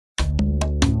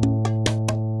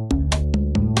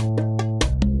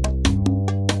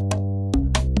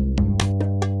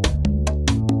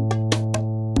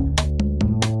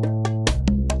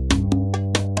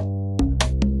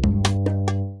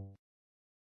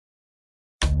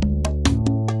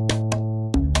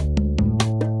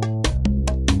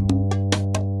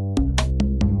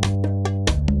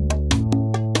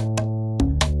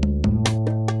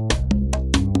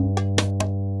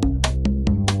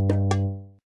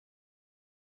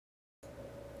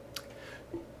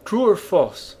True or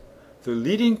false? The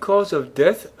leading cause of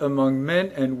death among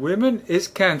men and women is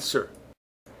cancer.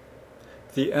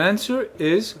 The answer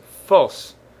is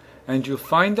false, and you'll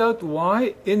find out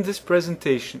why in this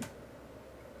presentation.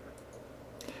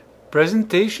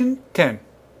 Presentation 10.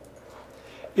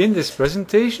 In this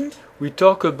presentation, we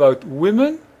talk about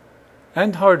women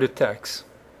and heart attacks.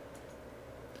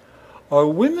 Are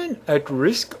women at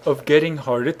risk of getting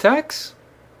heart attacks?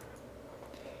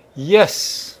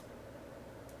 Yes.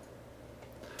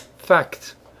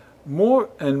 Fact: more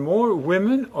and more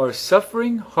women are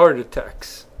suffering heart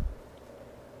attacks.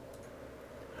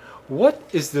 What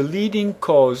is the leading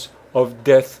cause of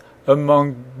death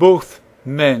among both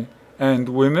men and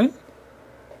women?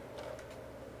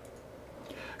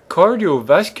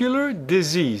 Cardiovascular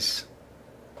disease.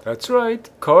 That's right,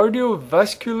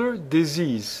 cardiovascular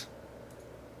disease.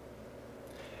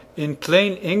 In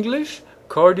plain English,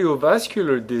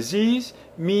 cardiovascular disease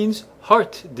means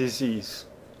heart disease.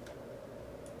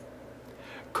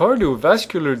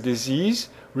 Cardiovascular disease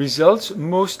results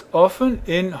most often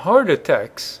in heart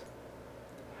attacks.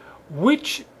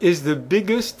 Which is the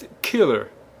biggest killer,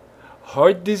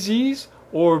 heart disease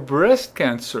or breast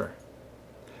cancer?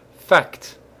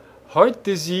 Fact: heart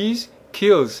disease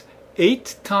kills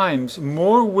 8 times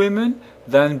more women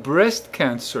than breast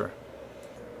cancer.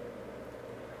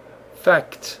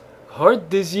 Fact: heart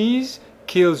disease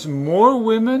kills more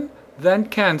women than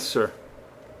cancer.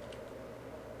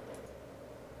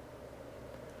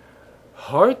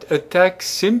 Heart attack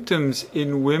symptoms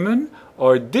in women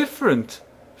are different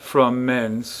from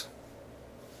men's.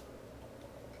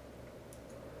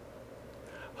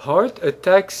 Heart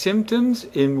attack symptoms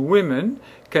in women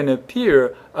can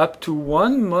appear up to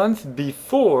 1 month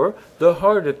before the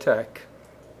heart attack.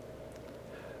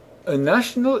 A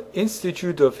National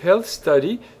Institute of Health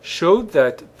study showed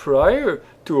that prior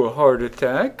to a heart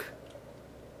attack,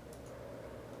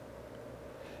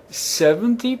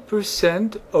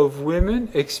 70% of women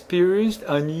experienced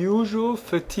unusual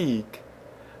fatigue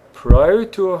prior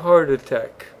to a heart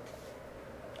attack.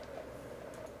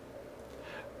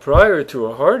 Prior to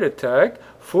a heart attack,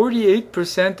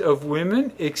 48% of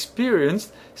women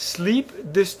experienced sleep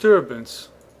disturbance.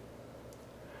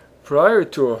 Prior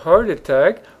to a heart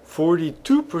attack,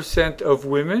 42% of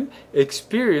women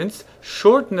experienced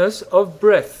shortness of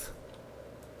breath.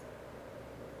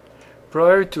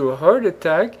 Prior to a heart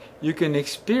attack, you can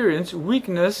experience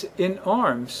weakness in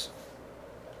arms.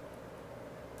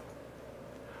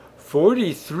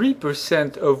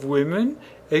 43% of women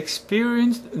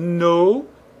experienced no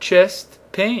chest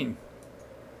pain.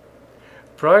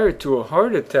 Prior to a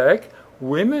heart attack,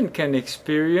 women can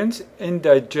experience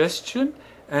indigestion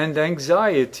and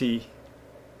anxiety.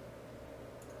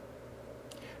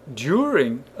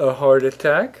 During a heart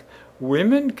attack,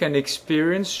 women can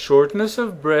experience shortness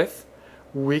of breath,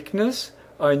 weakness,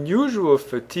 unusual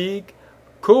fatigue,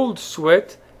 cold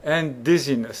sweat, and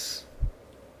dizziness.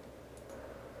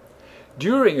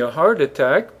 During a heart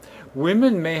attack,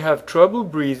 women may have trouble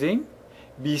breathing,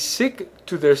 be sick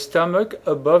to their stomach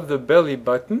above the belly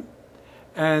button,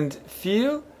 and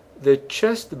feel the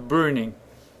chest burning.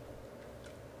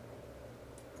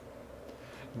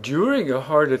 During a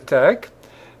heart attack,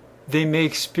 they may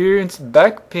experience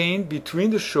back pain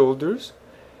between the shoulders,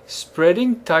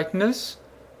 spreading tightness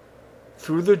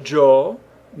through the jaw,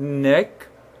 neck,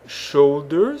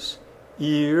 shoulders,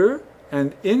 ear,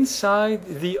 and inside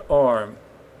the arm.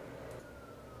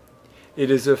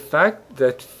 It is a fact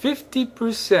that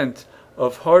 50%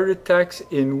 of heart attacks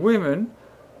in women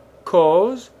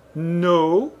cause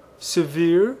no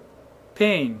severe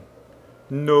pain.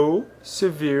 No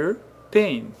severe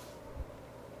pain.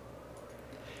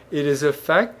 It is a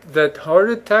fact that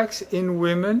heart attacks in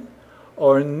women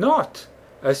are not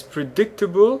as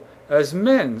predictable as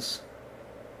men's.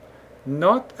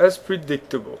 Not as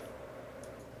predictable.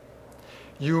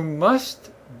 You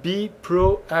must be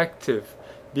proactive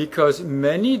because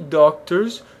many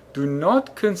doctors do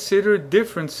not consider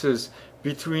differences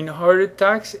between heart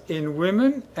attacks in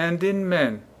women and in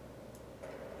men.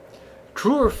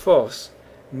 True or false?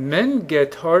 Men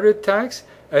get heart attacks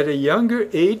at a younger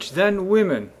age than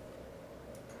women.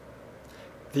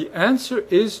 The answer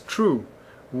is true.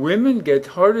 Women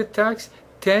get heart attacks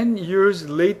 10 years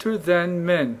later than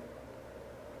men.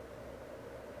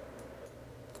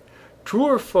 True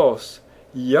or false?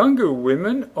 Younger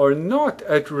women are not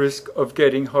at risk of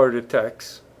getting heart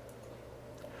attacks.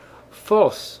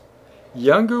 False.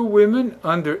 Younger women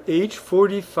under age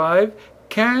 45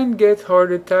 can get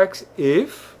heart attacks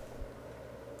if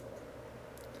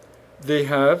they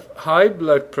have high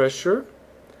blood pressure,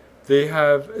 they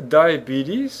have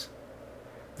diabetes,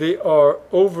 they are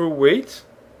overweight,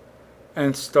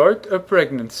 and start a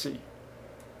pregnancy.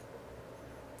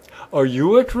 Are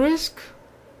you at risk?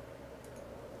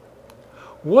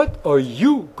 What are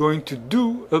you going to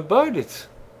do about it?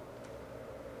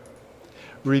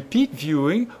 Repeat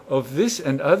viewing of this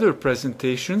and other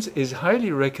presentations is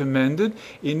highly recommended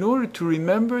in order to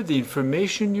remember the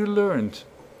information you learned.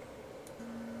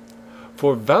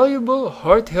 For valuable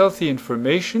heart-healthy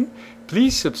information,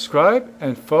 please subscribe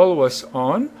and follow us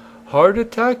on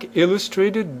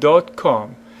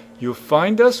heartattackillustrated.com. You'll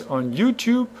find us on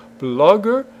YouTube,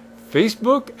 Blogger,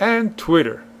 Facebook, and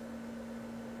Twitter.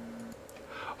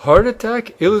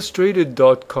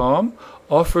 heartattackillustrated.com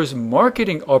offers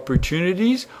marketing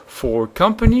opportunities for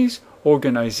companies,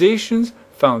 organizations,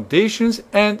 foundations,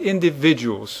 and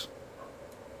individuals.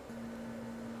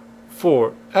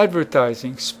 For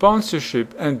advertising,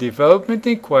 sponsorship, and development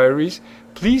inquiries,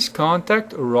 please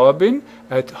contact Robin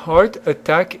at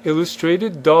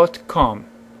heartattackillustrated.com.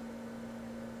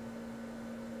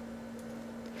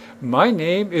 My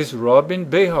name is Robin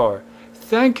Behar.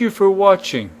 Thank you for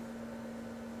watching.